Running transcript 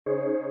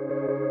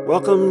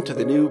Welcome to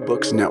the New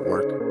Books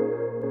Network.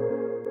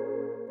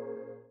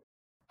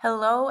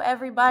 Hello,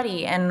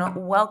 everybody, and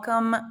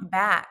welcome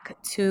back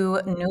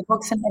to New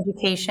Books in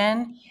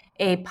Education,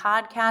 a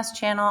podcast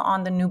channel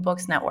on the New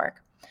Books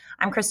Network.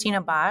 I'm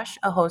Christina Bosch,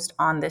 a host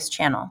on this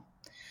channel.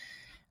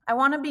 I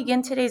want to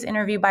begin today's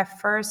interview by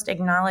first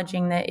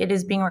acknowledging that it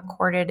is being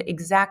recorded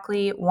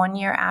exactly 1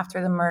 year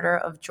after the murder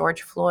of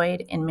George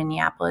Floyd in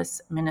Minneapolis,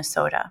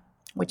 Minnesota,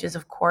 which is,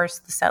 of course,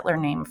 the settler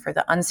name for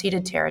the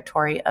unceded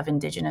territory of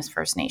Indigenous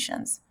First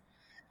Nations.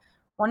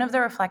 One of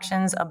the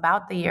reflections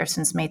about the year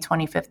since May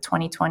 25th,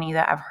 2020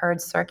 that I've heard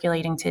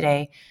circulating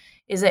today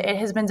is that it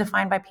has been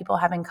defined by people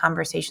having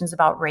conversations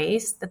about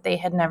race that they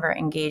had never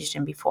engaged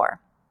in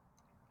before.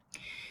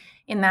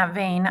 In that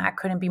vein, I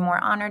couldn't be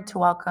more honored to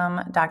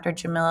welcome Dr.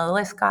 Jamila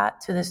Liskot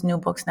to this New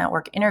Books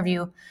Network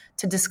interview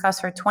to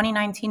discuss her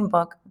 2019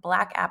 book,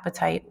 Black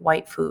Appetite,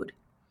 White Food.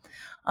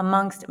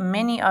 Amongst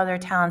many other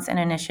talents and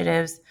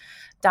initiatives,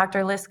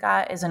 Dr.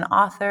 Liskot is an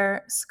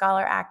author,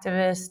 scholar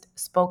activist,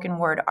 spoken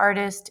word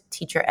artist,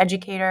 teacher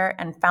educator,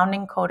 and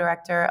founding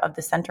co-director of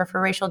the Center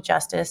for Racial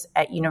Justice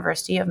at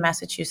University of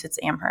Massachusetts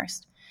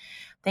Amherst.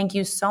 Thank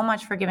you so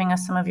much for giving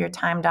us some of your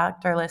time,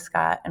 Dr.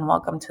 Liskot, and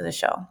welcome to the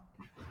show.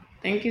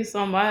 Thank you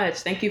so much.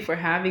 Thank you for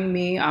having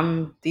me.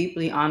 I'm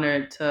deeply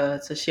honored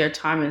to share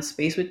time and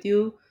space with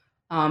you,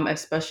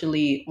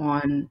 especially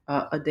on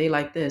a day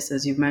like this,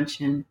 as you've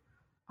mentioned,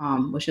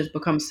 which has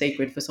become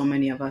sacred for so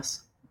many of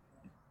us.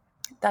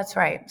 That's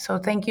right. So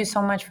thank you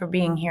so much for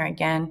being here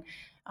again.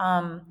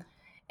 And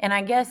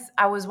I guess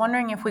I was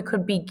wondering if we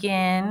could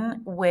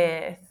begin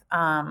with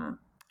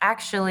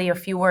actually a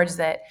few words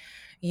that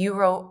you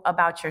wrote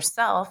about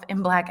yourself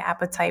in Black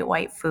Appetite,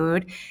 White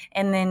Food,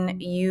 and then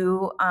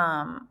you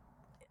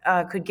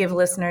could give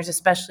listeners,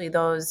 especially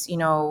those,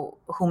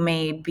 who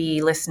may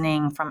be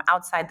listening from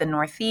outside the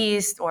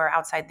Northeast or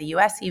outside the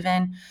U.S.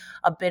 even,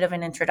 a bit of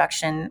an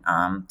introduction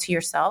to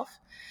yourself.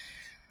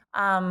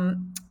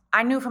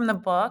 I knew from the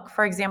book,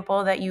 for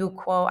example, that you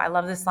quote, I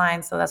love this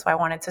line, so that's why I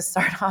wanted to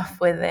start off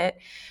with it.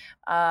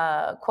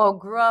 Quote,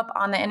 grew up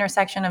on the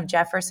intersection of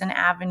Jefferson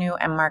Avenue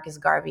and Marcus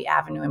Garvey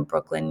Avenue in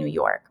Brooklyn, New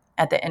York,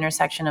 at the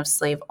intersection of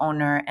slave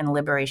owner and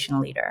liberation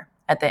leader,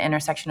 at the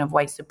intersection of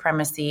white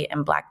supremacy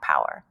and Black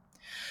power.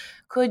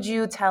 Could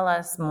you tell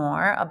us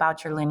more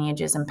about your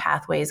lineages and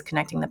pathways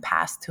connecting the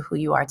past to who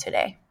you are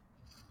today?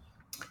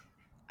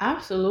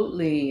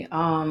 Absolutely.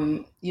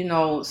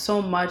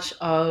 So much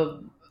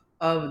of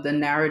the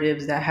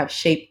narratives that have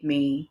shaped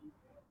me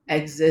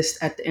exist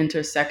at the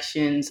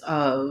intersections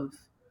of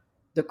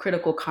the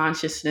critical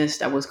consciousness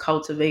that was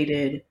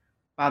cultivated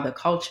by the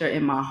culture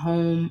in my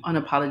home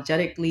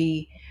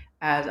unapologetically,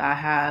 as I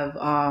have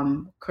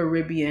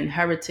Caribbean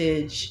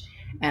heritage,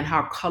 and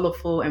how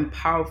colorful and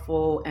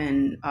powerful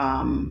and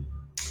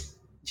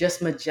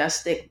just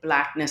majestic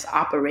Blackness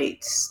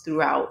operates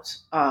throughout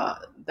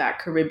that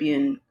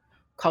Caribbean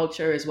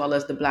culture, as well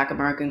as the Black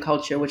American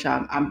culture, which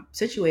I'm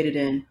situated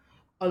in,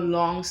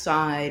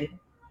 alongside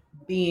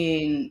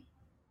being,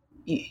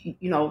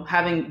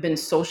 having been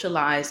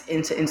socialized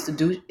into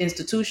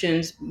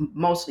institutions,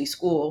 mostly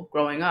school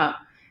growing up,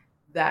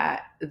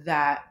 that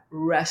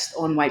rest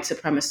on white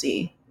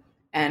supremacy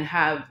and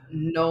have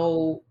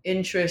no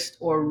interest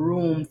or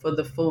room for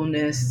the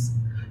fullness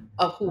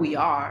of who we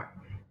are.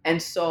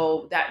 And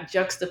so that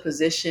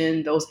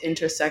juxtaposition, those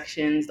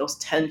intersections, those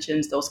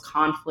tensions, those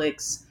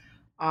conflicts,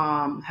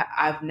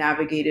 I've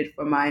navigated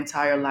for my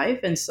entire life.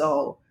 And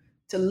so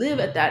to live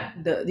at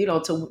that,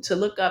 to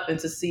look up and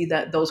to see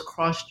that those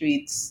cross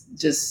streets,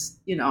 just,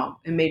 it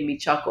made me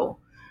chuckle.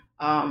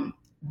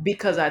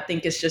 Because I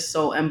think it's just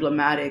so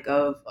emblematic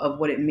of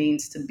what it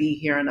means to be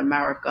here in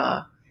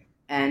America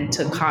and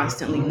to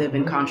constantly live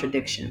in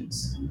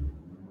contradictions.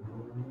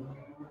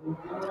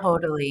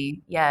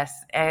 Totally,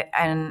 yes.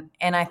 And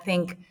I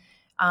think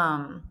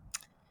um,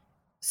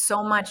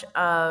 so much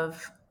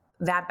of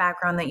that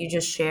background that you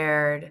just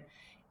shared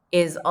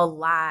is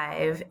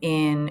alive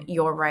in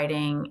your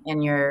writing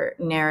and your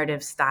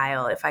narrative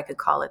style, if I could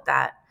call it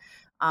that.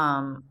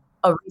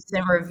 A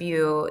recent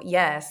review,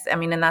 yes. I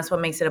mean, and that's what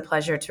makes it a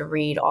pleasure to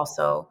read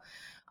also.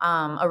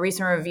 A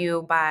recent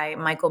review by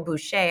Michael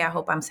Boucher, I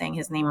hope I'm saying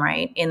his name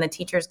right, in the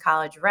Teachers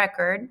College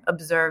Record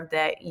observed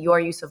that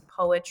your use of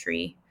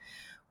poetry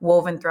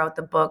woven throughout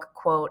the book,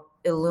 quote,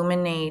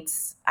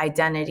 illuminates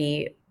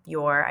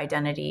your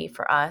identity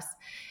for us,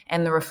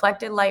 and the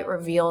reflected light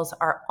reveals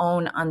our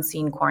own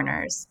unseen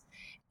corners.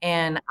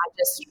 And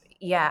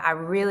I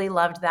really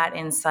loved that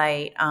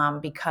insight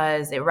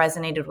because it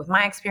resonated with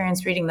my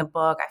experience reading the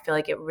book. I feel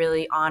like it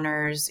really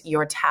honors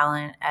your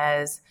talent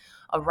as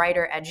a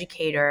writer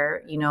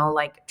educator,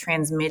 like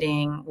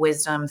transmitting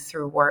wisdom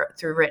through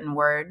written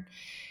word.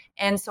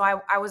 And so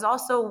I was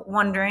also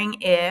wondering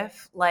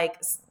if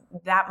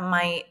that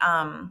might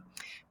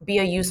be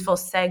a useful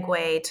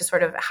segue to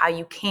sort of how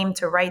you came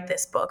to write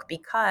this book,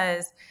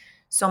 because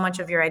so much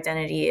of your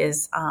identity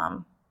is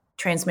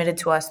transmitted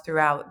to us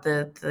throughout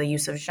the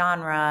use of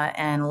genre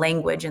and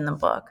language in the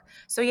book.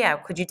 So yeah,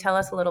 could you tell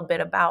us a little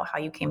bit about how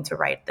you came to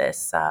write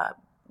this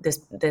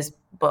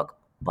book?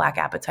 Black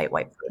Appetite,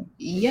 White Food?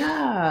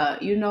 Yeah,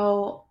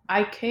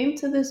 I came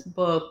to this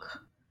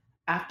book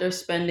after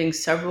spending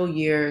several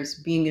years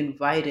being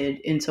invited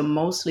into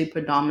mostly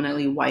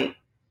predominantly white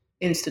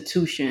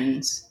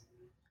institutions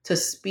to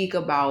speak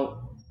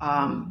about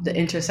the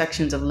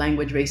intersections of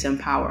language, race, and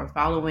power.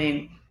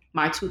 Following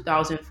my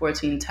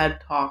 2014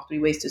 TED Talk, Three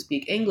Ways to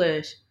Speak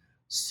English,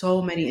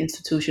 so many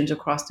institutions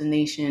across the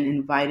nation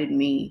invited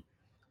me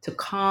to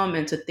come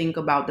and to think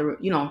about to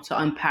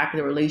unpack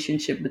the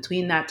relationship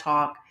between that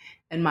talk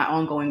and my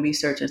ongoing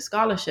research and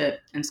scholarship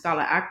and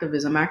scholar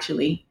activism,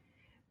 actually.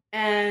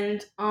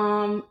 And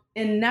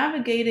in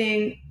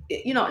navigating,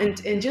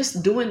 in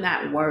just doing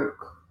that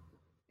work,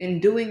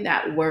 and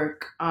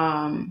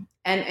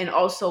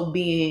also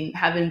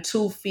having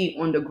 2 feet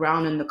on the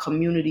ground in the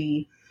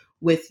community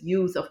with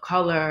youth of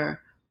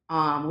color,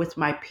 with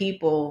my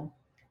people,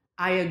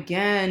 I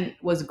again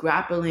was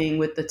grappling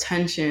with the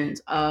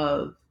tensions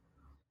of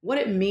what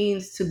it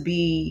means to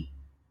be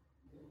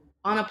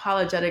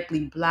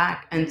unapologetically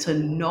Black and to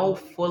know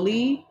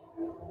fully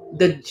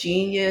the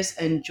genius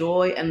and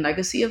joy and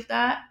legacy of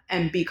that,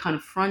 and be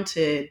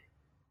confronted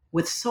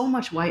with so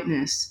much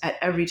whiteness at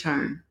every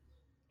turn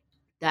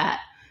that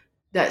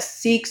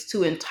seeks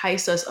to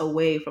entice us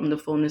away from the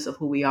fullness of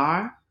who we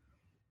are.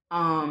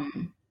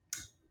 Um,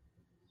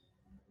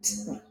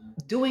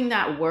 Doing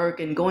that work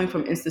and going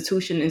from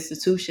institution to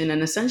institution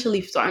and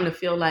essentially starting to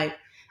feel like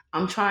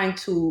I'm trying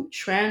to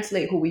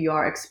translate who we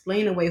are,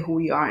 explain away who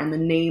we are in the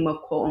name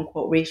of quote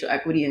unquote racial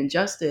equity and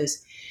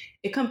justice,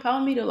 it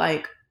compelled me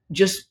to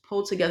just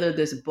pull together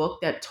this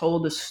book that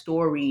told the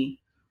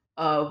story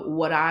of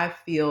what I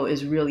feel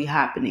is really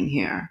happening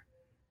here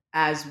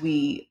as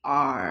we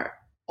are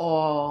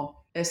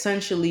all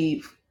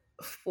essentially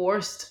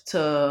forced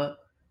to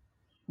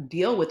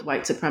deal with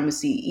white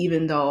supremacy,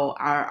 even though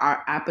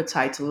our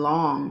appetites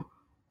long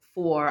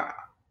for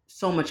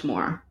so much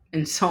more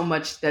and so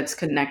much that's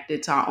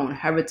connected to our own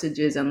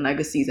heritages and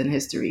legacies and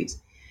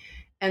histories.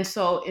 And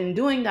so in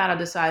doing that, I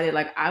decided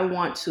I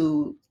want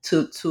to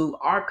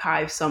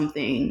archive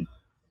something,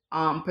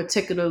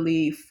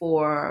 particularly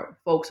for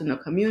folks in the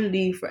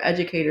community, for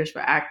educators,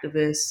 for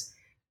activists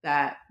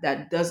that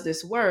does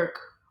this work.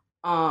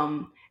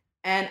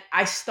 And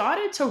I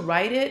started to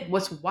write it.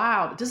 What's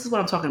wild, this is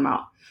what I'm talking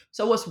about.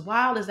 So what's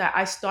wild is that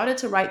I started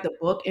to write the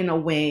book in a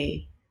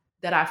way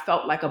that I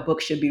felt like a book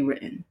should be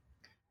written,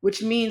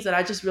 which means that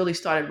I just really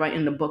started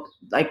writing the book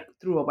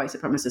through a white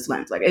supremacist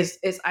lens.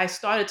 I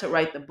started to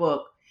write the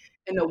book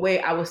in the way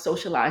I was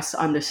socialized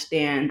to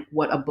understand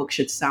what a book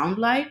should sound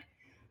like.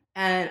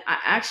 And I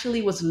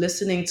actually was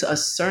listening to a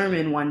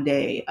sermon one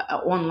day, an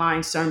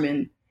online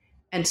sermon,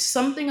 and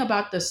something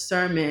about the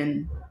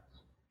sermon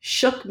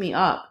shook me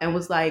up and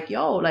was like,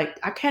 yo,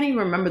 I can't even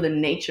remember the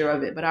nature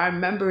of it, but I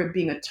remember it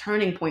being a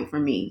turning point for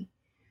me.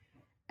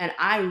 And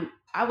I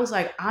was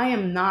like, I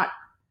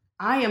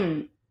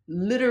am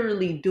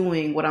literally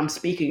doing what I'm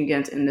speaking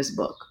against in this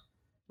book,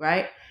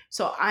 right?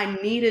 So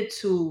I needed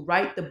to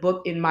write the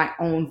book in my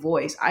own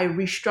voice. I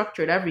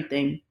restructured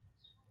everything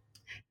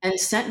and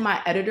sent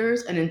my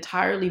editors an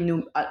entirely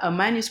new a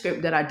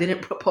manuscript that I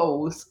didn't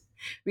propose,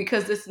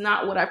 because it's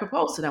not what I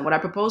proposed to them. What I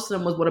proposed to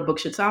them was what a book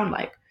should sound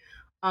like.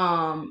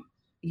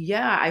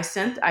 Yeah, I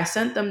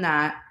sent them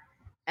that,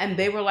 and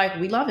they were like,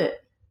 we love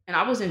it. And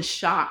I was in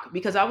shock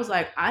because I was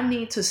like, I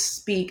need to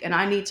speak and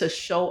I need to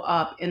show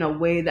up in a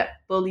way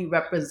that fully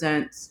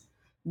represents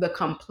the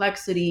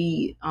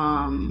complexity,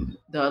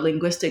 the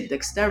linguistic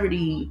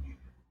dexterity,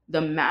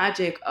 the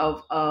magic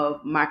of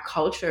my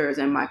cultures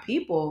and my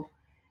people.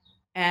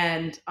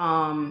 And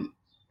I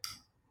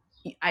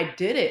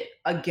did it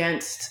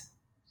against,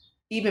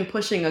 even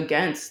pushing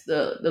against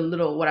the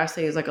little, what I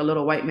say is like a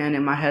little white man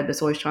in my head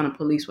that's always trying to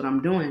police what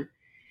I'm doing.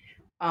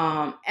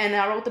 And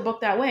I wrote the book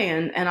that way,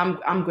 and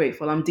I'm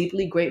grateful. I'm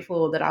deeply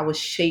grateful that I was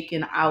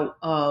shaken out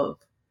of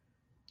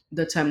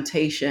the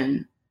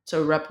temptation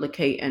to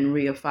replicate and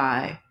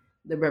reify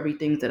the very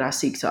things that I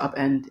seek to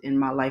upend in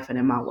my life and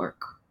in my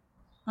work.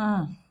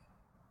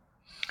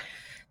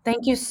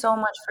 Thank you so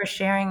much for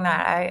sharing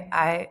that.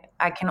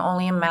 I can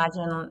only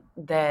imagine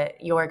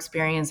that your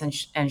experience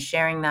and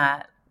sharing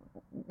that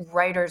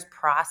writer's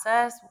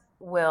process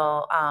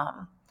will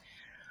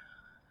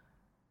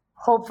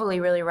hopefully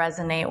really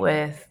resonate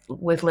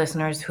with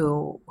listeners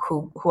who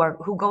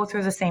go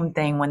through the same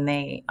thing when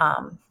they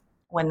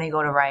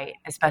go to write,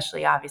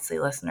 especially obviously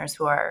listeners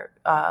who are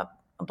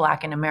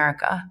Black in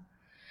America.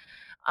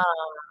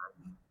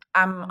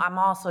 I'm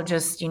also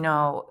just,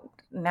 now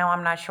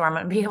I'm not sure I'm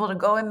going to be able to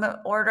go in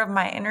the order of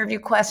my interview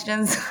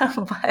questions,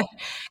 but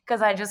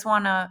because I just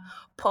want to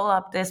pull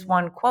up this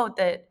one quote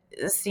that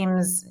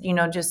seems,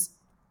 just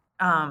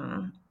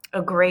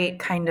a great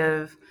kind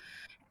of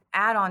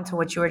add on to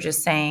what you were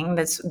just saying.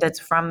 That's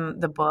from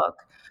the book,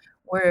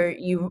 where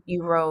you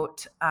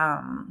wrote,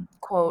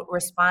 quote,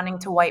 responding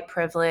to white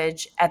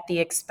privilege at the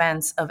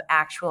expense of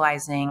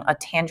actualizing a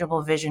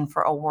tangible vision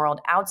for a world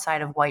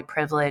outside of white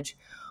privilege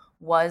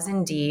was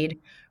indeed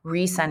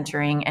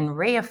recentering and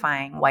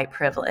reifying white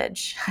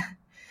privilege.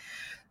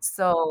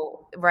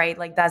 So, right,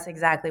 like that's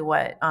exactly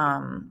what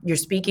you're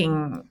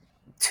speaking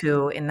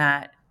to in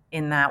that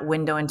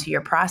window into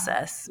your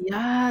process.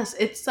 Yes,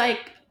 it's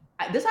like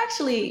this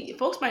actually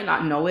folks might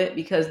not know it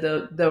because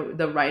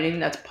the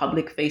writing that's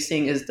public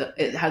facing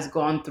it has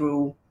gone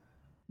through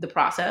the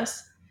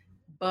process,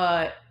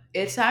 but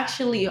it's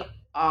actually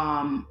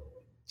um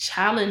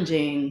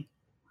challenging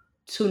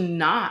to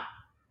not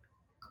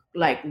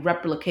like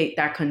replicate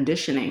that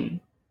conditioning.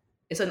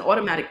 It's an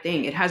automatic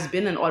thing. It has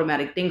been an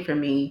automatic thing for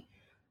me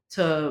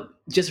to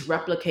just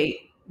replicate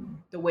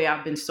the way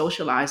I've been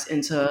socialized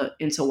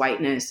into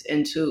whiteness,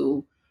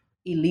 into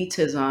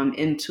elitism,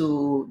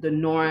 into the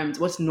norms,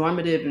 what's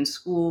normative in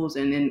schools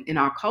and in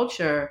our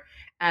culture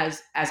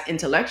as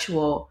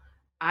intellectual.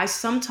 I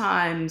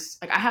sometimes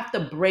like I have to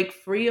break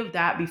free of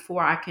that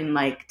before I can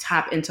like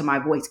tap into my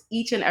voice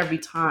each and every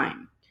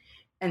time.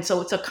 And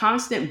so it's a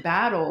constant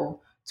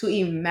battle to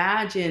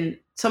imagine.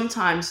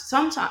 Sometimes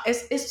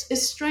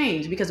it's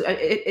strange because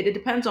it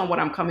depends on what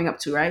I'm coming up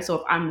to, right? So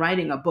if I'm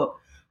writing a book,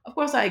 of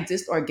course I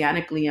exist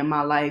organically in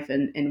my life,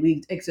 and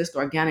we exist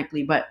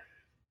organically, but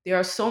there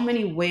are so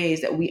many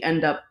ways that we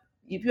end up.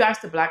 If you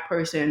ask the Black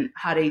person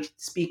how they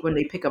speak when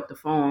they pick up the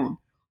phone,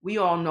 we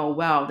all know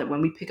well that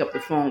when we pick up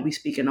the phone we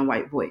speak in a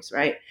white voice,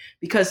 right?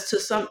 Because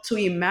to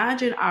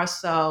imagine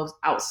ourselves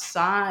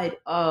outside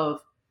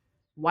of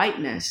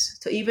whiteness,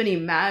 to even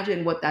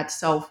imagine what that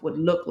self would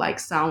look like,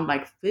 sound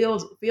like, feel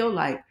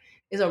like,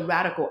 is a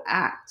radical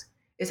act.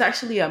 It's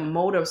actually a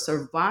mode of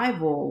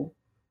survival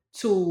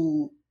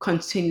to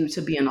continue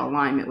to be in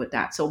alignment with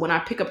that. So when I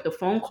pick up the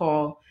phone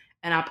call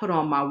and I put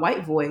on my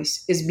white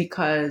voice, is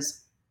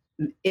because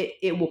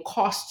it will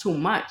cost too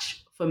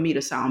much for me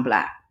to sound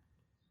Black,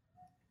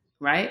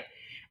 right?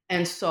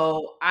 And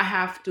so I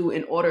have to,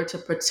 in order to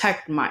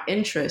protect my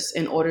interests,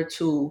 in order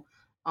to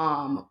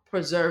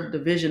preserve the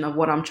vision of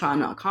what I'm trying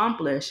to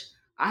accomplish,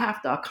 I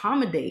have to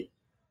accommodate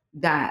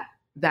that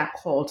that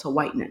call to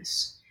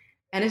whiteness.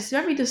 And it's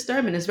very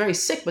disturbing. It's very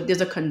sick, but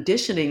there's a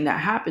conditioning that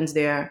happens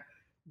there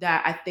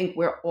that I think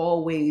we're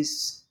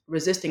always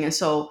resisting. And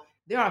so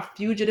there are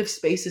fugitive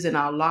spaces in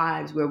our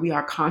lives where we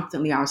are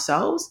constantly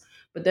ourselves,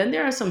 but then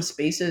there are some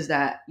spaces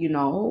that,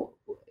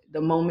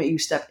 the moment you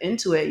step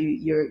into it,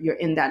 you're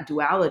in that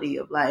duality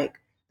of like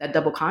that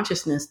double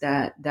consciousness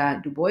that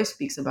Du Bois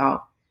speaks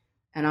about.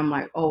 And I'm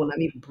like, oh, let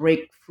me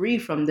break free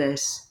from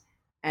this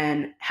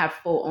and have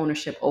full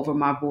ownership over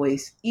my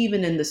voice,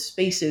 even in the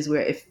spaces where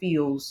it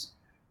feels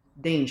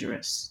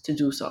dangerous to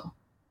do so.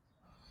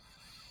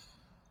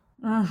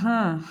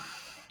 Mm-hmm.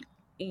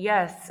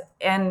 Yes.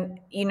 And,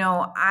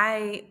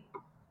 I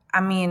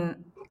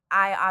mean,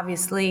 I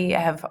obviously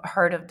have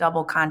heard of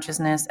double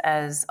consciousness.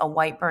 As a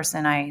white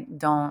person, I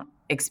don't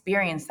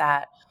experience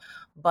that.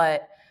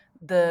 But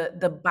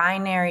the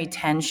binary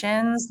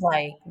tensions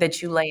like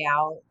that you lay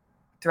out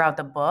throughout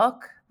the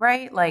book,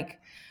 right? Like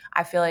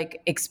I feel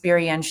like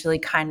experientially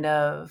kind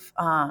of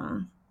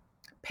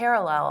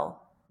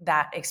parallel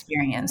that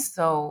experience.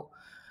 So,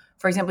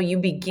 for example, you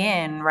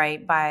begin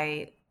right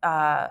by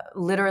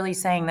literally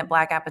saying that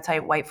Black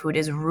appetite white food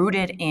is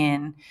rooted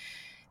in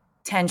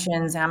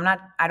tensions, and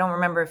I don't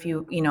remember if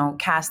you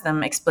cast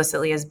them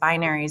explicitly as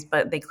binaries,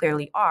 but they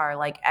clearly are,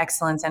 like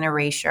excellence and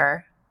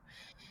erasure,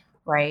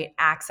 right?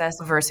 Access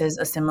versus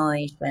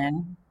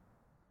assimilation.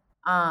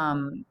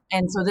 And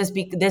so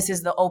this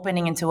is the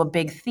opening into a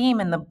big theme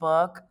in the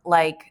book,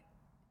 like,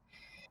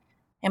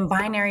 and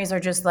binaries are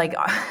just like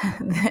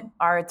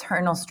our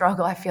eternal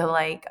struggle, I feel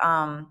like,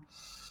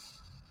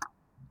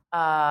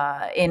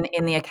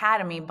 in the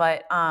academy.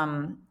 But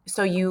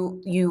so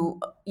you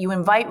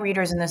invite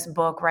readers in this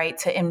book, right,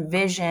 to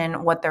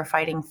envision what they're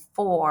fighting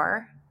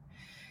for,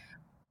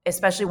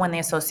 especially when they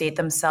associate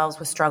themselves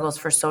with struggles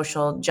for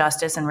social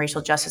justice and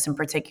racial justice in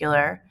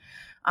particular.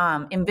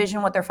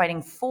 Envision what they're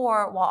fighting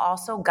for while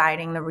also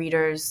guiding the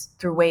readers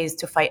through ways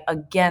to fight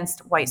against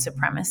white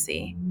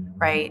supremacy,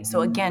 right?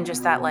 So again,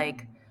 just that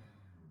like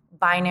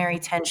binary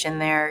tension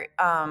there.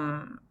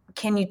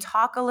 Can you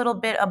talk a little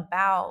bit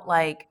about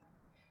like,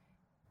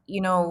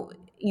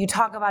 you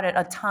talk about it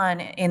a ton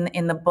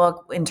in the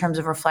book in terms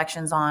of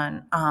reflections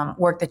on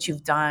work that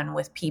you've done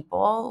with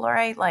people,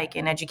 right? Like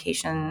in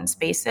education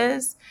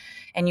spaces.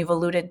 And you've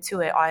alluded to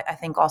it, I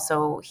think,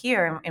 also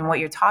here in what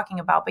you're talking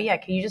about. But yeah,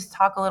 can you just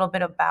talk a little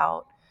bit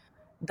about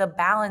the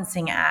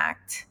balancing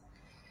act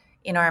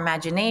in our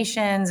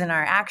imaginations and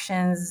our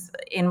actions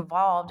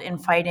involved in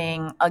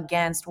fighting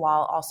against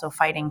while also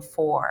fighting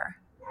for?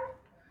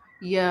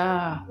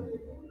 Yeah.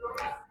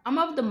 I'm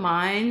of the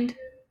mind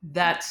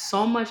that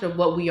so much of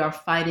what we are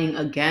fighting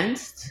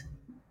against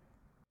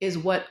is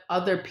what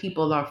other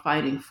people are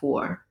fighting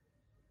for.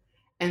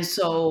 And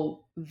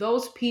so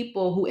those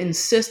people who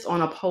insist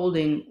on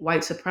upholding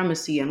white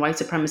supremacy and white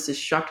supremacist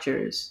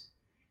structures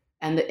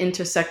and the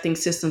intersecting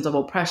systems of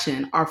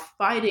oppression are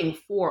fighting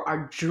for,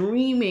 are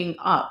dreaming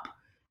up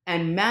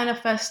and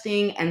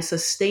manifesting and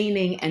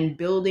sustaining and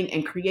building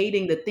and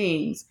creating the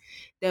things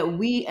that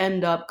we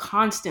end up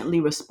constantly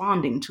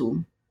responding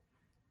to.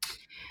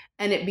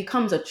 And it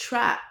becomes a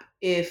trap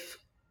if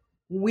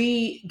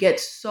we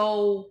get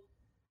so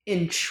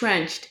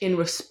entrenched in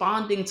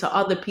responding to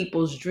other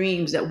people's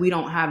dreams that we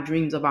don't have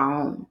dreams of our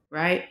own,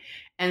 right?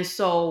 And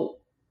so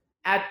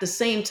at the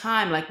same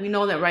time, like we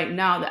know that right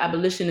now the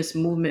abolitionist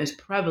movement is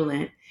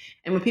prevalent.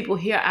 And when people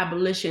hear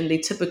abolition, they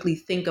typically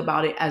think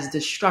about it as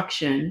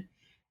destruction.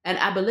 And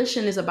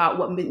abolition is about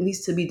what needs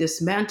to be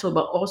dismantled,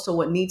 but also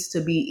what needs to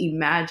be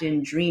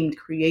imagined, dreamed,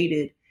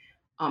 created,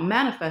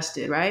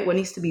 manifested, right? What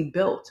needs to be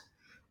built.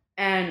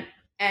 And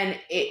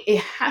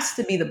it has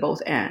to be the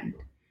both and.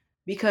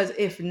 Because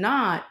if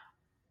not,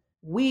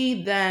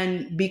 we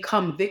then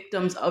become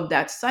victims of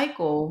that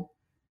cycle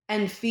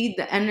and feed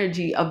the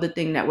energy of the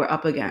thing that we're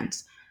up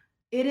against.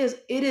 It is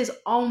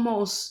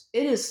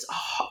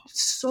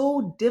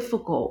so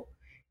difficult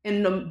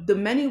in the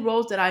many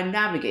roles that I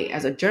navigate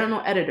as a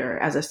journal editor,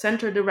 as a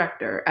center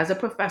director, as a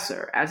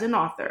professor, as an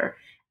author,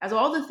 as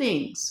all the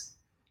things,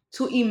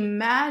 to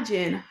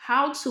imagine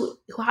how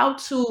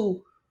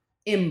to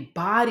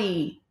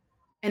embody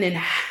and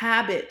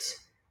inhabit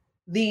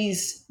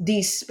these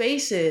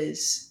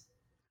spaces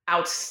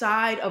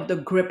outside of the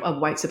grip of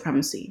white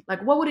supremacy.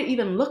 Like, what would it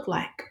even look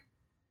like?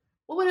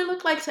 What would it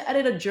look like to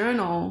edit a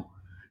journal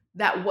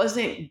that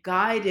wasn't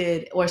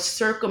guided or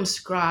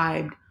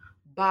circumscribed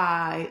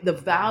by the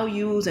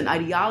values and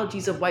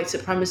ideologies of white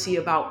supremacy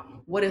about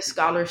what is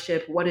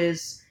scholarship, what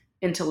is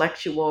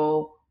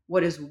intellectual,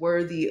 what is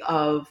worthy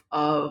of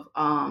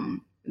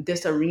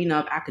this arena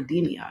of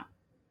academia?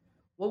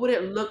 What would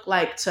it look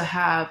like to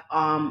have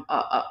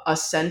a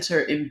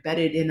center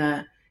embedded in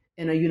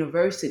a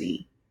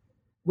university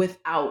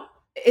without?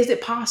 Is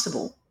it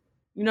possible?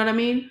 You know what I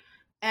mean?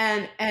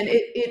 And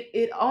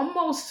it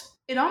almost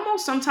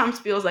sometimes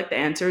feels like the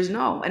answer is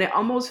no, and it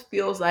almost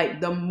feels like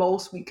the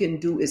most we can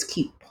do is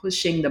keep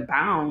pushing the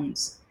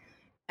bounds.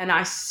 And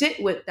I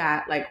sit with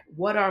that, like,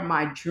 what are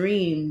my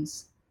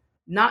dreams?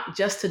 Not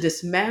just to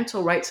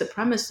dismantle white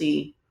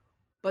supremacy,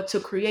 but to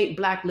create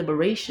Black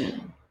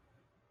liberation,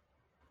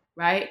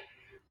 right?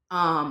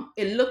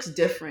 It looks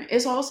different.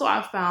 It's also,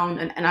 I found,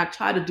 and I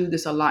try to do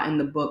this a lot in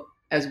the book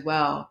as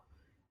well,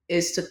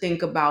 is to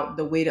think about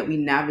the way that we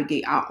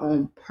navigate our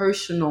own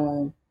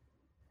personal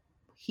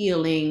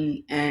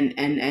healing and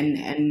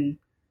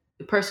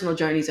the personal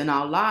journeys in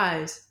our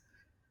lives.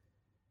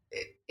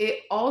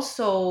 It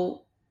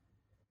also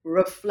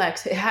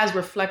it has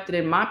reflected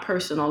in my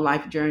personal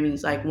life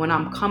journeys, like when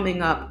I'm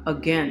coming up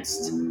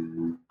against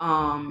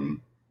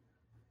um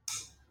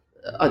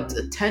a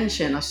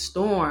tension, a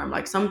storm,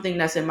 like something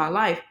that's in my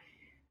life.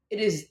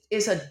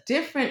 It's a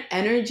different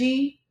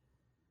energy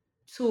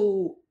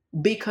to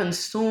be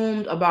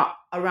consumed about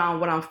around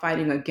what I'm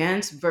fighting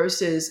against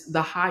versus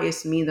the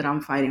highest me that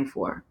I'm fighting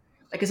for.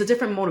 Like, it's a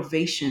different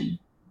motivation,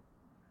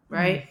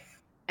 right?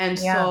 And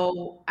Yeah.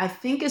 so I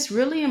think it's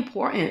really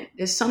important.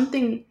 It's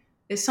something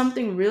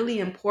really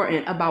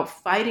important about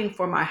fighting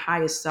for my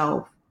highest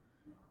self,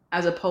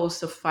 as opposed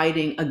to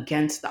fighting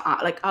against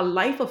like a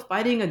life of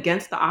fighting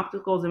against the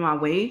obstacles in my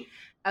way,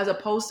 as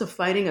opposed to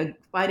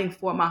fighting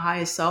for my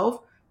highest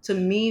self. To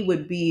me,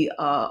 would be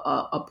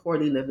a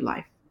poorly lived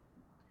life.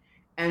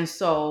 And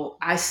so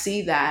I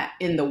see that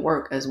in the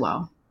work as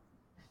well.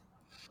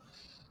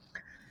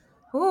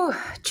 Ooh,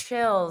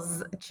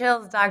 chills,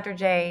 Dr.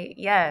 J.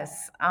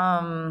 Yes.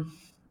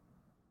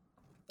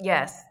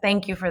 Yes.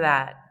 Thank you for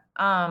that.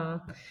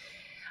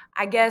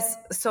 I guess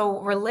so.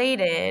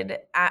 Related,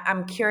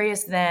 I'm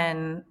curious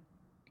then,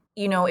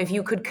 if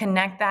you could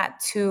connect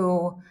that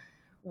to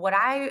what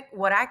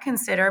I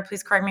consider,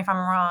 please correct me if I'm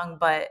wrong,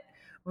 but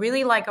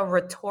really like a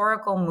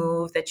rhetorical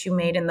move that you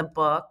made in the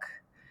book,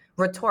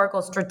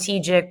 rhetorical,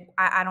 strategic.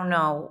 I don't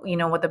know,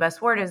 what the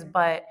best word is,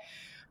 but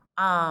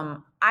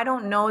I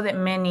don't know that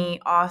many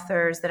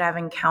authors that I've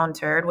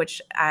encountered,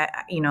 which I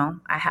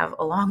have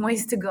a long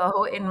ways to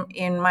go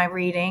in my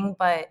reading,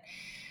 but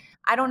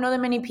I don't know that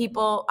many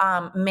people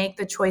make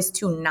the choice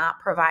to not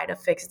provide a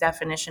fixed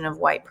definition of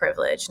white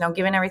privilege. Now,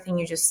 given everything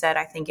you just said,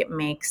 I think it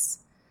makes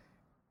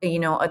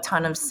a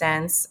ton of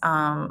sense.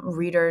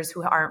 Readers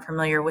who aren't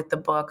familiar with the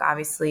book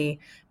obviously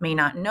may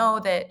not know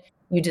that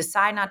you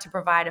decide not to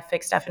provide a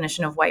fixed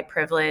definition of white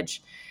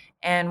privilege.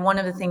 And one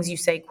of the things you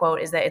say,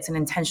 quote, is that it's an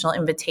intentional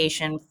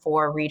invitation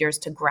for readers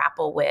to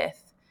grapple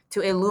with,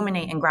 to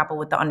illuminate and grapple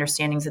with the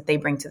understandings that they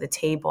bring to the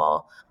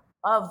table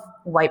of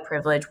white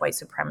privilege, white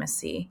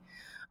supremacy.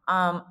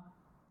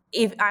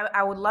 If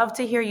I would love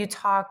to hear you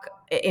talk,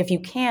 if you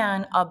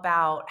can,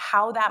 about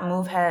how that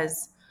move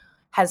has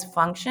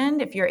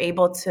functioned, if you're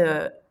able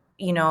to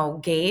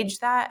gauge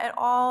that at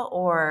all,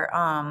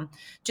 or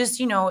just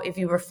if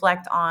you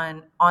reflect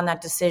on that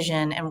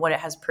decision and what it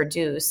has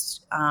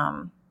produced.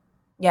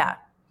 Yeah.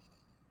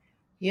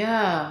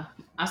 Yeah.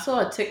 I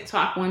saw a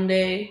TikTok one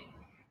day,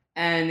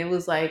 and it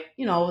was like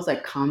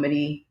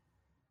comedy.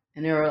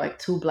 And there were like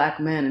two Black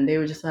men, and they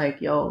were just like,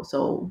 yo,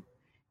 so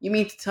you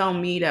mean to tell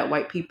me that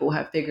white people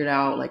have figured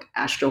out like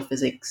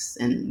astrophysics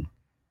and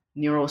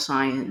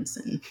neuroscience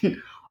and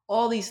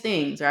all these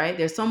things, right?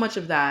 There's so much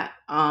of that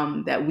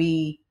that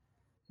we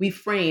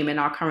frame in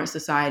our current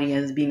society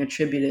as being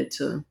attributed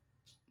to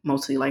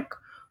mostly like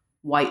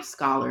white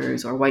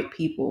scholars or white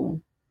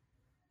people.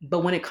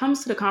 But when it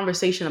comes to the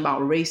conversation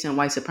about race and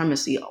white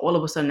supremacy, all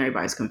of a sudden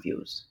everybody's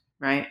confused,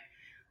 right?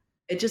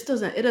 It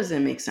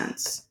doesn't make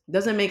sense. It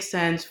doesn't make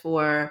sense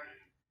for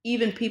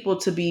even people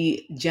to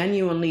be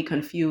genuinely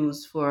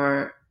confused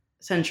for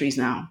centuries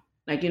now.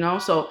 Like,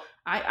 so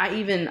I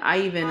even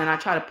and I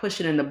try to push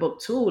it in the book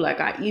too. Like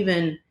I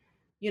even,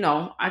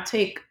 I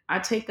take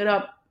it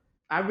up.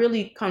 I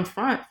really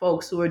confront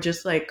folks who are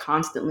just like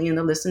constantly in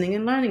the listening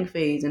and learning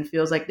phase and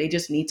feels like they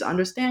just need to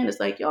understand.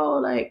 It's like, yo,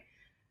 like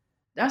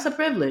that's a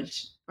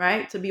privilege,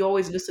 right? To be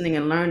always listening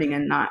and learning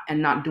and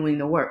not doing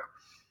the work.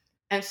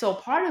 And so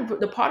part of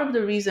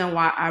the reason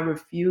why I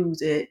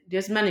refuse it,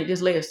 there's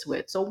layers to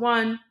it. So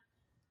one,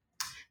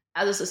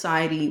 as a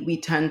society, we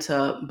tend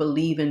to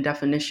believe in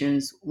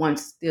definitions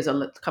once there's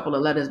a couple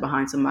of letters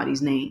behind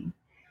somebody's name.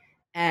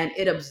 And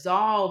it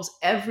absolves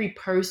every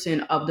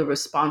person of the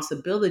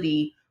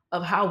responsibility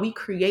of how we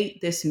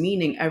create this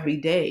meaning every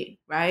day,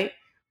 right?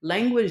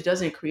 Language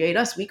doesn't create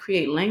us, we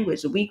create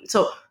language.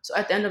 So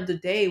at the end of the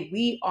day,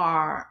 we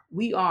are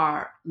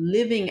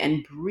living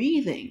and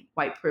breathing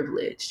white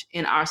privilege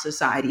in our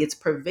society. It's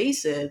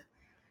pervasive,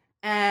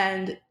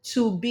 and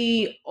to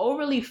be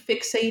overly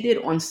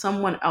fixated on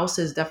someone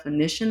else's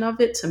definition of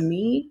it, to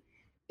me,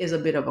 is a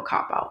bit of a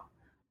cop out.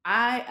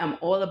 I am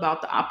all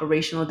about the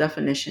operational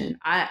definition.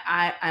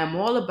 I am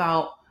all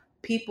about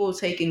people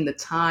taking the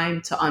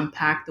time to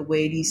unpack the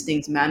way these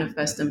things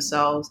manifest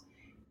themselves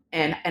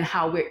and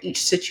how we're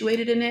each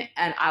situated in it.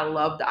 And I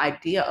love the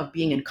idea of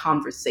being in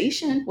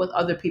conversation with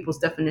other people's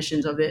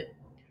definitions of it.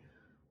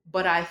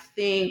 But I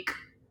think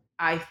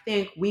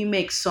we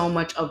make so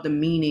much of the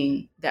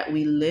meaning that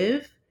we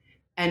live,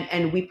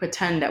 and we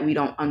pretend that we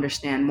don't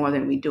understand more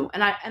than we do.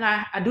 And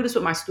I do this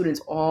with my students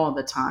all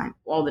the time,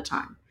 all the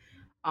time.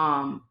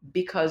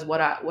 Because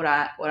what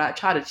I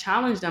try to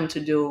challenge them to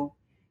do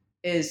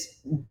is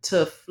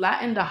to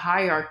flatten the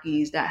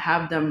hierarchies that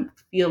have them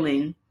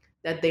feeling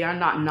that they are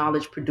not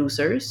knowledge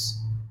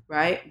producers,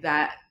 right?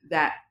 That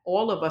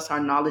all of us are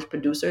knowledge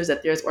producers,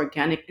 that there's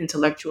organic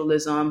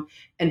intellectualism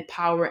and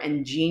power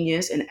and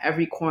genius in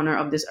every corner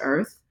of this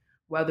earth,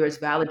 whether it's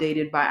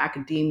validated by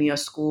academia,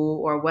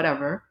 school, or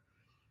whatever.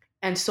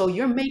 And so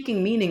you're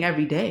making meaning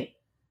every day.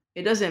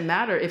 It doesn't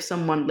matter if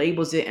someone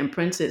labels it and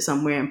prints it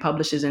somewhere and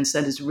publishes and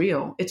said it's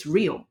real. It's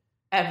real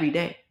every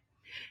day.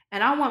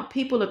 And I want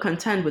people to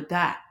contend with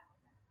that,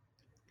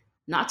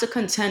 not to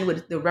contend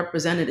with the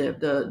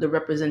representative, the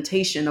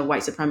representation of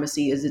white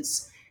supremacy as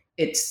it's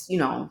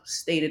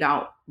stated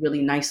out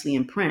really nicely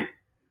in print.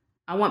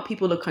 I want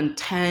people to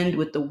contend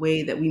with the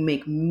way that we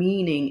make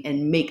meaning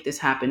and make this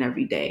happen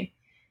every day.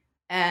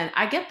 And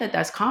I get that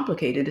that's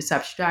complicated. It's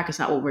abstract. It's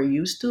not what we're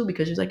used to,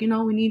 because it's like, we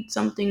need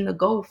something to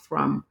go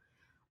from.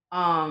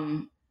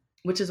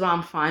 Which is why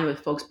I'm fine with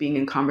folks being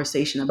in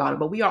conversation about it.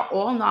 But we are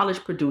all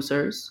knowledge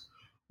producers.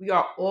 We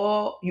are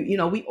all,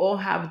 we all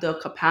have the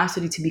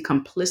capacity to be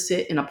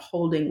complicit in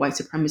upholding white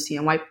supremacy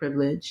and white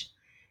privilege.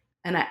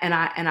 And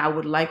I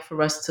would like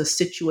for us to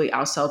situate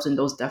ourselves in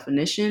those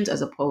definitions,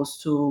 as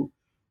opposed to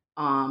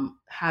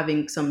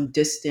having some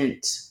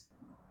distant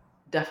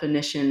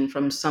definition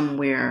from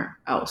somewhere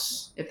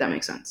else, if that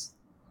makes sense.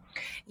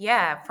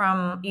 Yeah,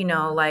 from,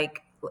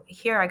 like,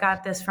 here, I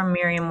got this from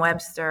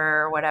Merriam-Webster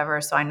or whatever,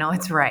 so I know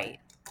it's right.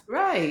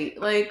 Right.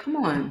 Like, come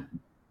on.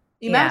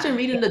 Imagine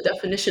reading the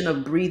definition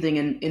of breathing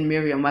in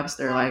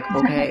Merriam-Webster. Like,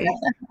 okay,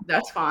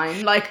 that's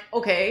fine. Like,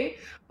 okay,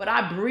 but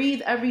I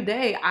breathe every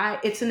day.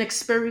 It's an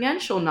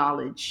experiential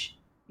knowledge,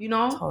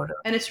 Totally.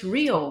 and it's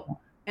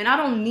real. And I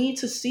don't need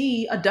to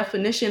see a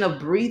definition of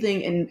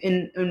breathing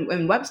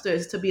in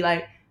Webster's to be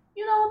like,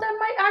 that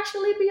might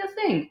actually be a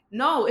thing.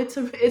 No,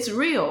 it's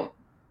real.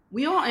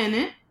 We are in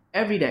it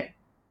every day.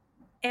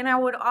 And I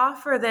would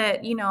offer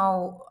that,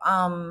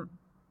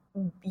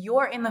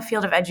 you're in the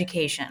field of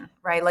education,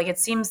 right? Like, it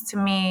seems to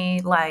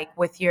me like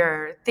with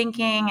your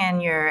thinking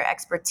and your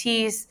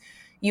expertise,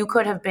 you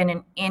could have been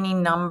in any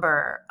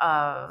number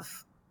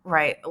of,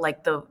 right,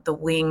 like the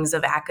wings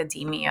of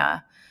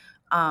academia.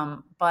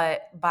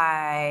 But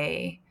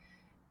by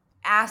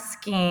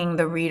asking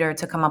the reader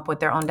to come up with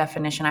their own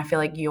definition, I feel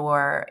like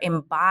you're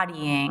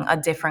embodying a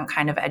different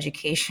kind of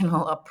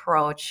educational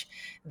approach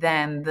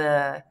than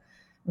the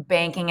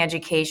banking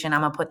education, I'm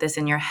gonna put this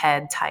in your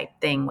head type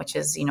thing, which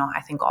is,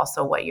 I think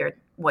also what you're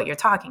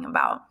talking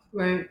about.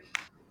 Right.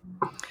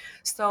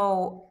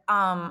 So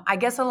I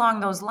guess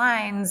along those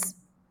lines,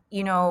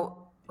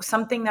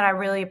 something that I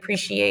really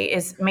appreciate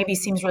is, maybe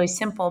seems really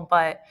simple,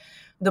 but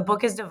the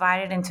book is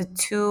divided into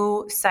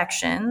two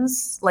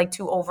sections, like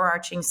two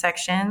overarching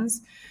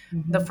sections.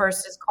 Mm-hmm. The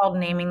first is called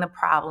Naming the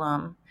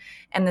Problem,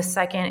 and the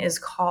second is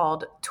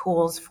called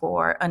Tools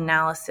for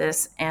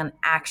Analysis and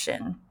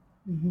Action.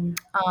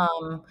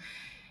 Mm-hmm.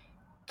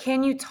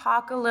 Can you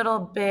talk a little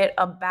bit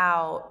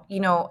about,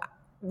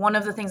 one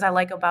of the things I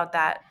like about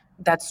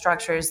that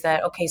structure is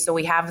that, okay, so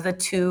we have the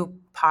two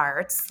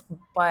parts,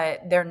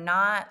 but they're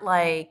not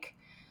like,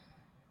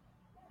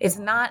 it's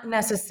not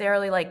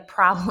necessarily like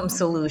problem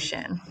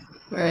solution.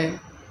 Right.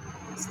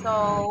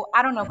 So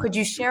I don't know, could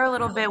you share a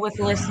little bit with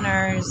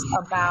listeners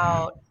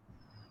about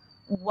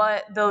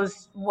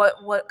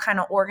what kind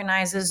of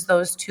organizes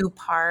those two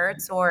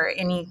parts, or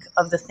any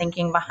of the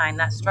thinking behind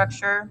that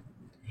structure?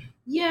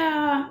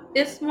 Yeah,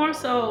 it's more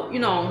so,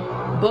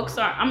 books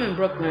are, I'm in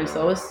Brooklyn,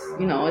 so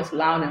it's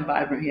loud and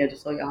vibrant here,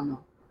 just so y'all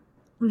know.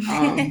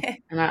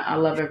 And I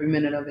love every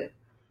minute of it.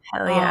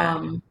 Hell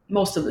yeah.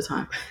 Most of the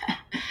time.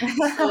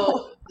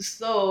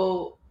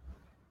 So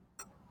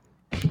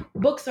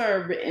books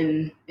are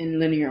written in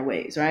linear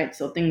ways, right?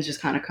 So things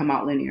just kind of come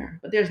out linear,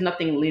 but there's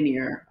nothing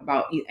linear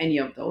about any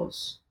of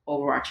those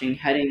overarching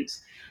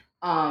headings.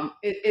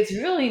 It's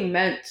really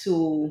meant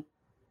to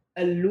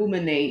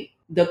illuminate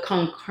the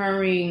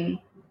concurring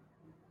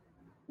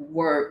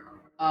work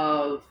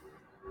of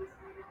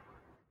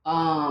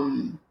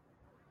um,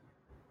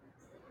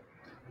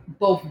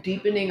 both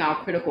deepening our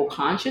critical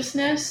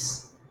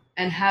consciousness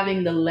and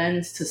having the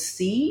lens to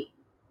see,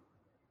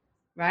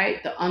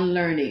 right? The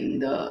unlearning,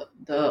 the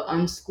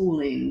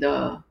unschooling,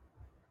 the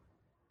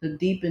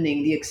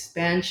deepening, the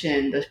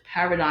expansion, the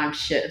paradigm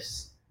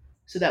shifts,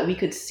 so that we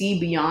could see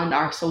beyond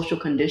our social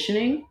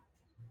conditioning,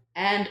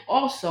 and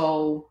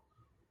also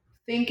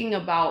thinking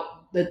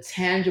about the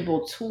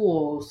tangible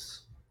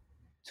tools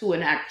to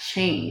enact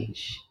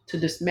change, to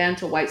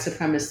dismantle white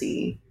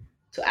supremacy,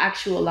 to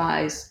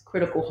actualize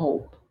critical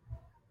hope,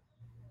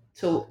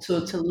 to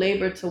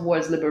labor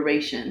towards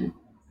liberation.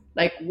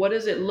 Like, what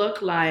does it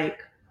look like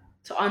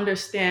to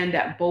understand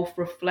that both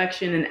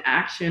reflection and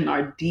action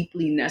are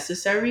deeply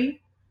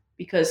necessary?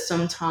 Because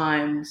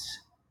sometimes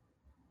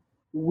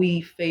we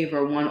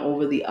favor one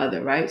over the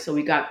other, right? So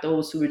we got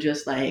those who are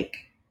just like,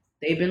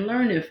 they've been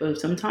learning for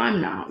some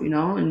time now,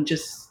 and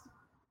just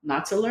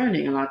lots of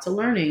learning and lots of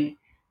learning,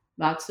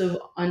 lots of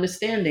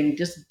understanding,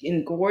 just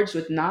engorged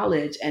with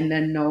knowledge, and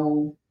then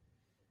know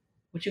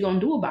what you're gonna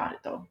do about it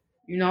though,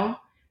 you know?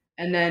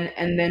 And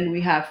then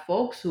we have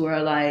folks who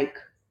are like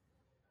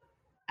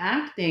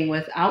acting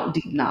without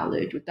deep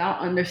knowledge, without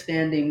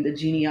understanding the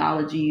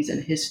genealogies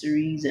and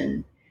histories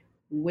and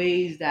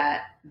ways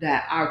that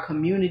our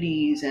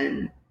communities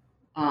and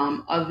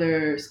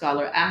other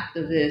scholar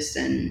activists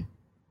and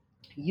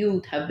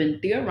youth have been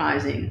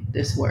theorizing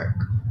this work,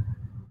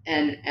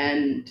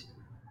 and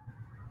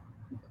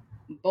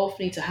both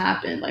need to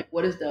happen. Like,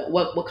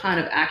 what kind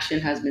of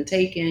action has been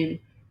taken,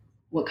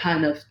 what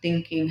kind of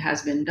thinking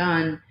has been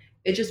done.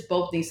 It just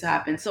both needs to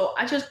happen. So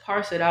I just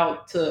parse it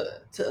out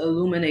to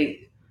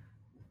illuminate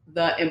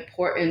the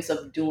importance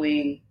of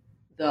doing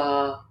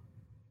the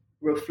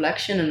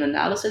reflection and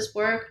analysis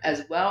work,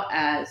 as well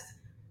as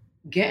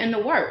getting to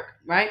work,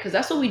 right? Because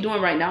that's what we're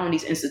doing right now in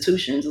these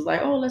institutions. It's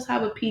like, oh, let's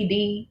have a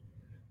PD,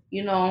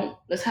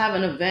 let's have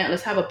an event,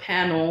 let's have a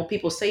panel,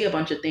 people say a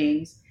bunch of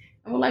things.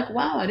 And we're like,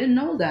 wow, I didn't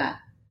know that.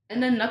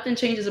 And then nothing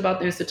changes about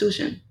the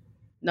institution.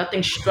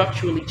 Nothing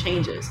structurally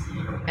changes.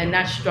 And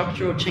that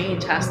structural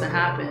change has to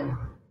happen.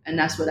 And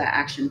that's where that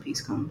action piece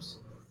comes.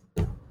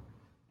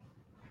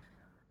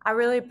 I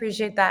really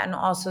appreciate that, and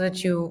also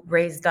that you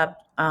raised up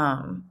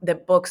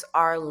that books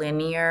are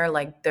linear,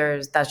 like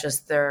that's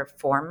just their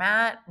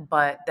format,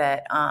 but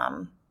that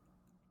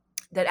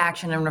that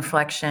action and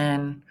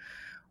reflection,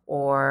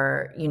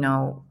 or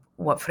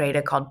what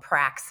Freire called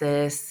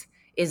praxis,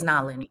 is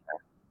not linear.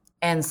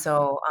 And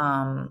so,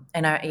 I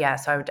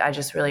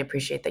just really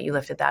appreciate that you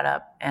lifted that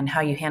up and how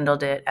you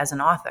handled it as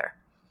an author.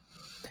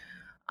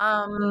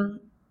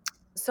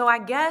 So I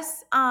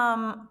guess,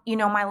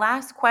 my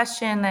last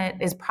question,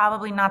 that is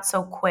probably not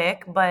so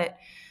quick, but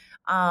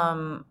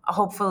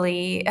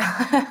hopefully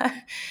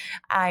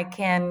I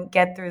can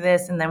get through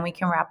this and then we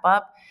can wrap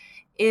up,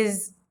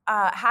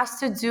 has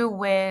to do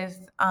with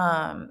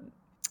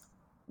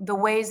the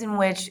ways in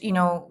which,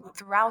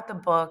 throughout the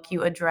book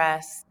you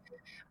address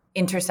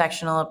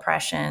intersectional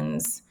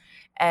oppressions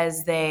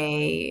as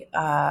they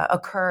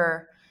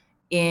occur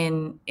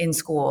in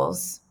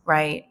schools,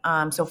 right?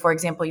 So, for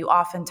example, you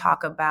often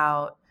talk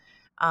about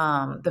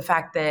the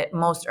fact that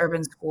most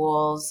urban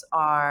schools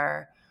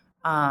are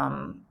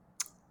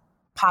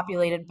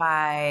populated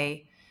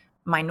by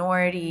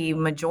minority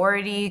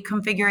majority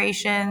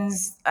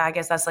configurations. I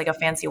guess that's like a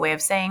fancy way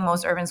of saying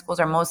most urban schools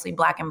are mostly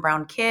Black and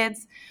brown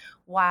kids,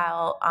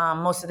 while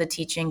most of the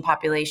teaching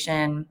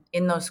population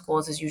in those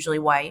schools is usually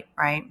white,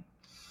 right?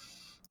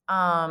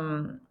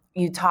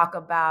 You talk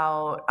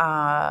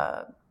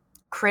about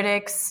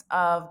critics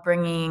of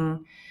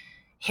bringing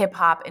hip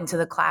hop into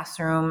the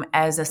classroom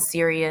as a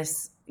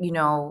serious,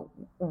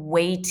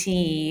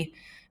 weighty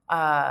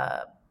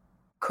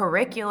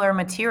curricular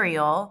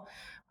material.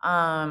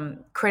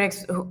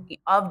 Critics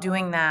of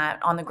doing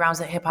that on the grounds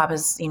that hip hop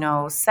is,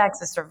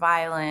 sexist or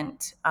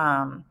violent.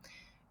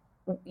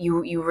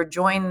 You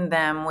rejoin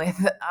them with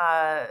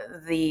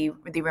the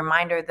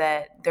reminder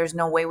that there's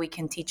no way we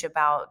can teach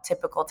about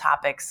typical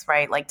topics,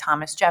 right, like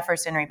Thomas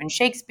Jefferson or even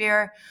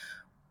Shakespeare,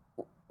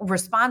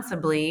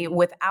 responsibly,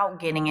 without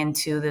getting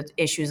into the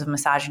issues of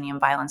misogyny and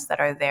violence that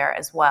are there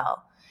as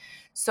well.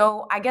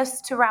 So I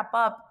guess to wrap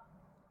up,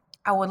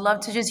 I would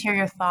love to just hear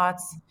your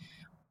thoughts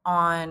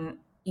on,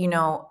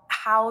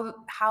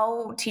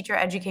 how teacher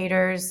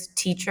educators,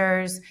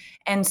 teachers,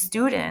 and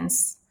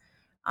students,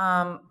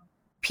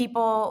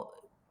 people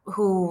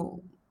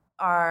who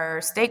are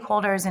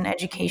stakeholders in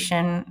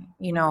education,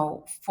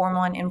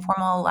 formal and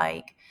informal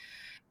alike,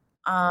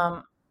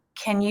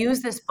 can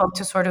use this book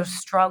to sort of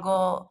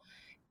struggle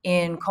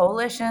in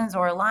coalitions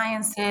or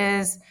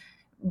alliances,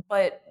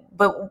 but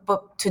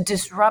to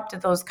disrupt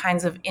those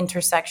kinds of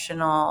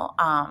intersectional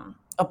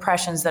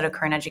oppressions that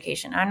occur in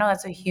education. I know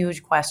that's a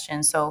huge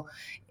question, so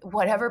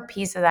whatever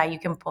piece of that you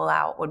can pull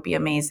out would be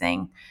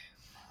amazing.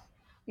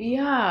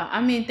 Yeah,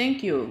 I mean,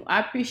 thank you. I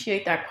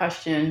appreciate that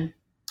question.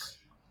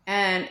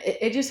 And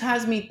it just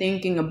has me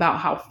thinking about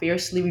how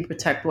fiercely we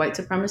protect white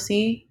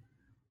supremacy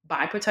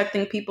by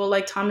protecting people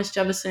like Thomas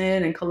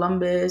Jefferson and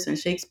Columbus and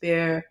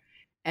Shakespeare,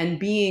 and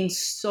being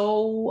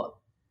so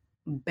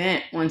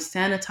bent on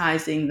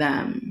sanitizing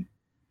them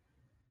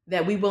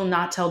that we will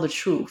not tell the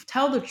truth.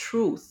 Tell the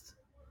truth,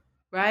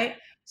 right?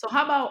 So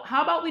how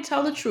about we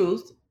tell the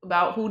truth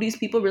about who these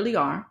people really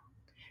are,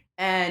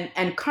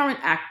 and current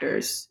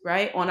actors,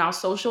 right, on our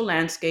social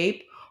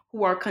landscape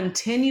who are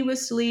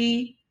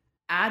continuously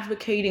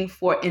advocating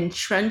for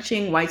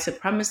entrenching white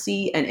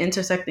supremacy and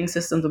intersecting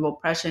systems of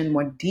oppression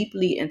more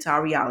deeply into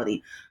our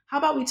reality. How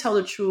about we tell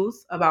the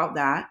truth about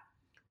that?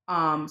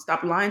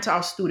 Stop lying to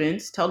our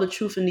students, tell the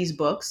truth in these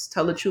books,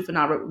 tell the truth in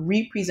our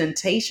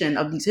representation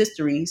of these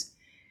histories.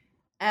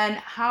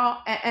 And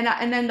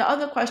then the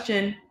other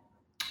question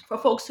for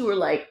folks who are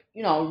like,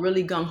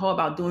 really gung ho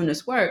about doing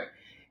this work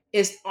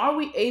is, are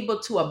we able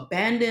to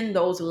abandon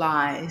those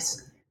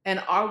lies,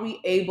 and are we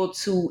able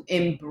to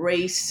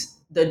embrace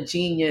the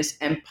genius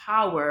and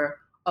power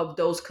of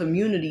those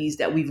communities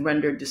that we've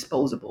rendered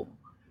disposable?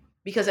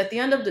 Because at the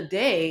end of the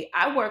day,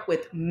 I work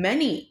with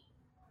many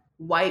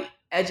white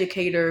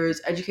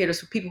educators,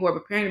 people who are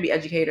preparing to be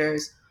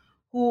educators,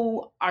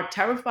 who are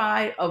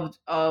terrified of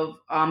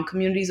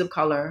communities of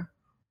color,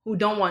 who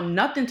don't want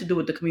nothing to do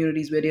with the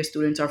communities where their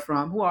students are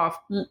from, who are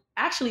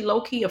actually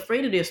low key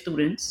afraid of their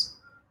students,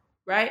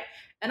 right?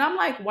 And I'm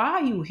like, why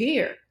are you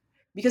here?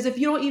 Because if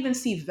you don't even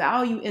see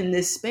value in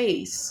this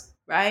space,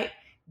 right?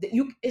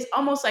 It's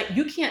almost like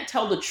you can't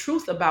tell the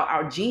truth about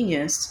our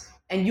genius,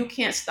 and you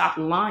can't stop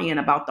lying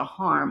about the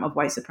harm of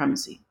white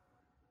supremacy,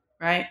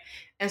 right?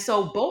 And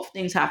so both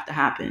things have to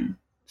happen.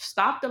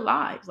 Stop the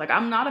lies. Like,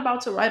 I'm not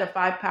about to write a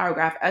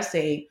 5-paragraph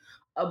essay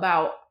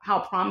about how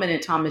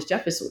prominent Thomas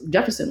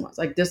Jefferson was.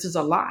 Like, this is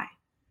a lie.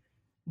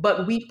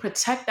 But we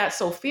protect that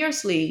so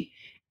fiercely,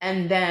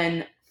 and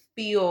then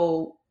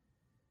feel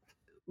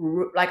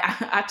like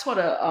I taught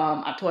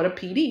a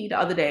PD the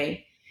other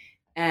day,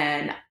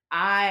 and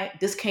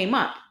this came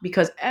up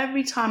because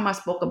every time I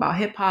spoke about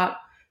hip hop,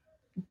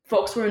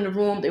 folks were in the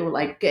room, they were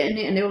like getting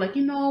it, and they were like,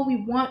 we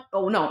want,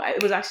 oh no,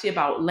 it was actually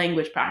about the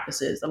language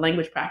practices of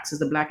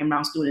Black and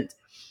brown students,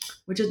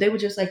 they were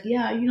just like,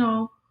 yeah,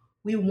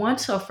 we want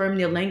to affirm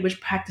their language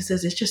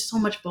practices. It's just so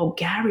much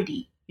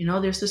vulgarity,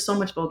 there's just so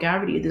much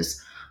vulgarity. There's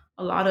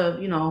a lot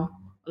of,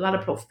 a lot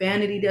of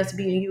profanity that's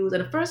being used.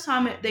 And the first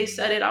time they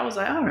said it, I was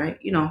like, all right,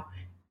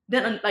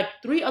 then like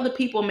 3 other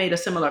people made a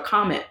similar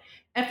comment,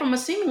 and from a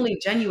seemingly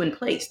genuine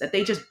place that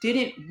they just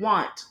didn't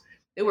want.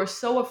 They were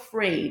so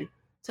afraid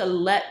to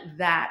let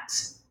that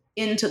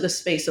into the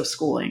space of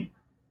schooling.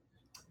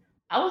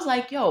 I was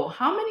like, yo,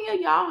 how many of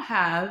y'all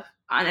have,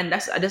 and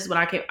this is when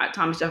I came at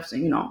Thomas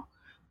Jefferson, I'm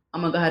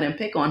gonna go ahead and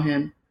pick on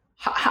him.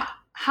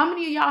 How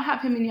many of y'all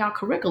have him in y'all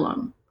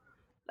curriculum?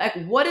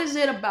 Like, what is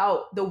it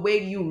about the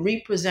way you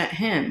represent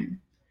him,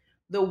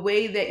 the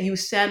way that you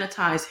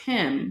sanitize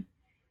him,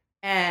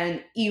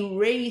 and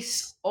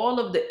erase all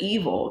of the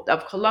evil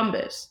of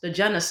Columbus, the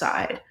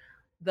genocide,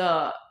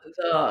 the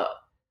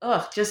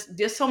just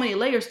there's so many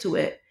layers to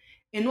it,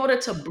 in order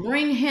to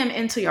bring him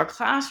into your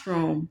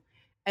classroom,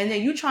 and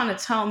then you trying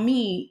to tell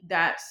me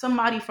that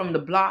somebody from the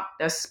block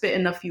that's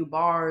spitting a few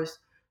bars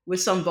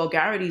with some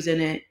vulgarities in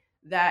it,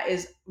 that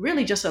is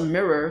really just a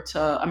mirror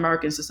to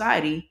American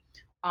society,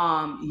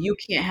 you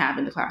can't have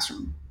in the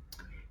classroom.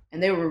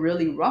 And they were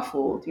really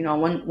ruffled.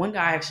 One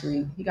guy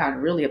actually, he got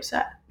really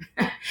upset.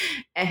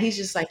 And he's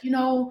just like,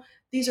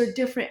 these are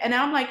different. And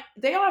I'm like,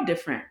 they are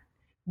different,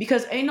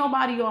 because ain't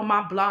nobody on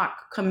my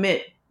block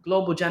commit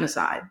global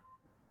genocide.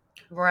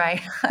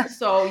 Right.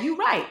 So you're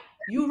right.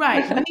 We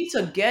need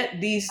to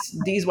get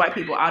these white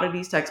people out of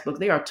these textbooks.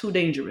 They are too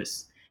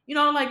dangerous.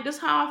 Like, this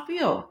is how I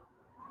feel.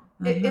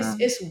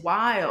 It's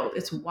wild.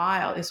 It's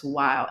wild. It's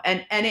wild.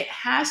 And it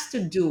has to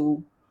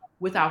do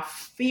with our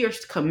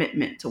fierce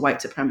commitment to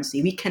white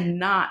supremacy. We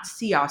cannot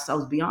see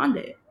ourselves beyond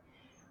it.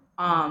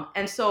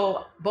 And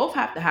so both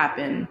have to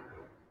happen.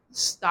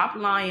 Stop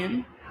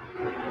lying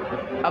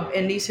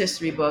in these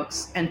history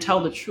books, and tell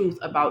the truth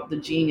about the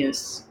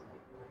genius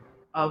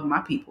of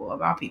my people,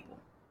 of our people.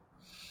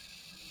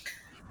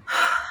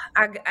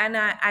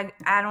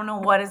 I don't know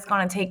what it's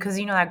going to take, because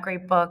that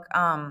great book,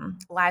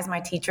 Lies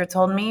My Teacher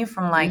Told Me,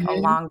 from like a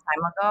long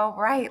time ago,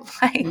 right?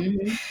 Like,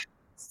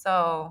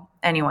 so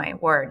anyway,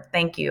 word.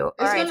 Thank you.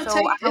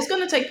 It's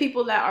going to take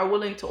people that are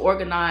willing to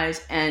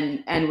organize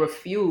and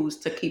refuse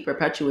to keep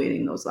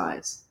perpetuating those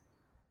lies.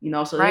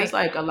 So there's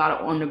like a lot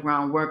of on the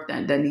ground work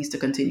that needs to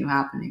continue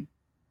happening.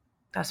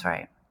 That's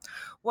right.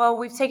 Well,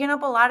 we've taken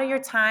up a lot of your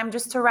time.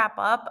 Just to wrap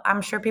up,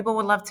 I'm sure people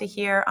would love to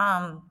hear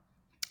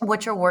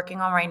what you're working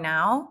on right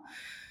now.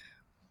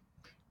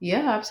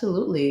 Yeah,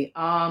 absolutely.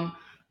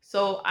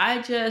 So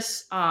I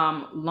just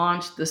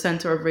launched the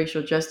Center of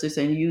Racial Justice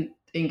and Youth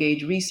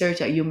Engaged Research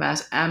at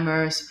UMass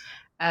Amherst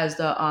as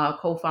the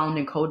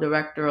co-founding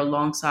co-director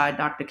alongside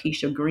Dr.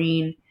 Keisha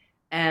Green.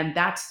 And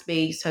that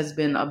space has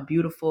been a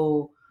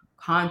beautiful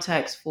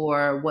context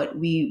for what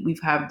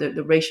we've had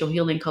the Racial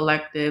Healing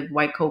Collective,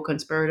 White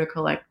Co-Conspirator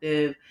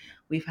Collective.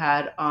 We've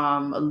had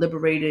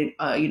liberating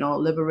a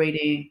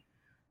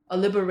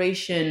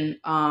liberation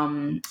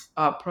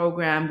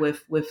program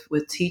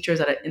with teachers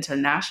at an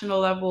international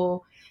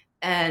level,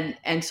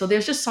 and so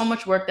there's just so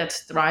much work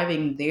that's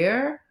thriving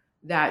there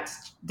that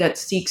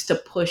seeks to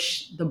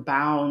push the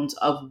bounds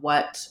of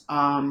what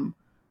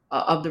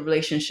of the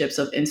relationships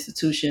of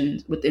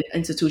institutions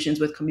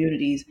with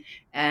communities.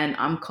 And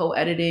I'm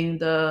co-editing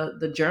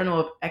the Journal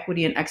of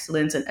Equity and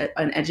Excellence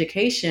and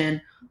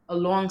Education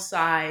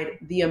alongside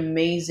the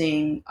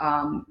amazing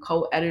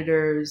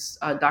co-editors,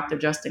 Dr.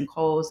 Justin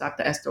Coles,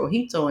 Dr. Esther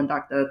Ojito, and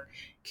Dr.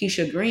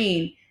 Keisha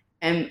Green.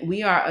 And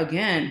we are,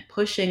 again,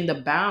 pushing the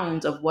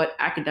bounds of what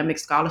academic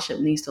scholarship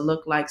needs to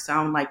look like,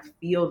 sound like,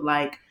 feel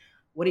like,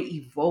 what it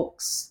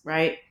evokes,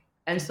 right?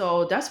 And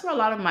so that's where a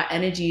lot of my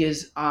energy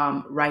is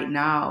right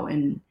now.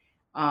 And,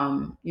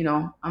 I'm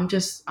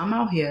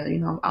out here,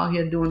 I'm out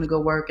here doing the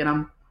good work, and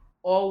I'm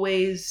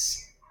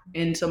always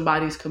in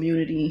somebody's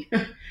community,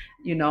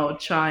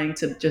 trying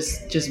to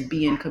just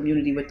be in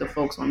community with the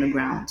folks on the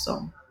ground.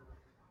 So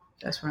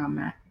that's where I'm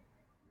at.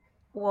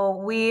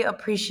 Well, we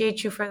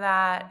appreciate you for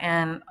that,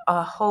 and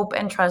hope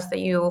and trust that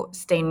you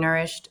stay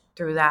nourished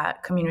through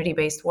that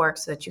community-based work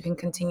so that you can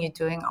continue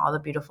doing all the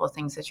beautiful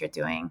things that you're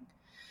doing.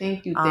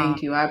 Thank you.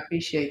 Thank you. I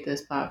appreciate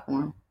this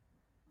platform.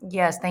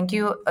 Yes, thank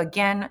you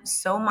again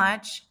so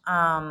much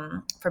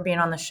for being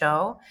on the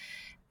show,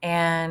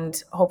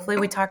 and hopefully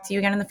we talk to you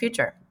again in the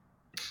future.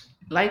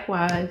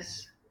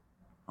 Likewise.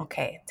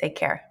 Okay, take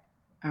care.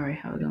 All right,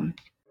 how are we doing?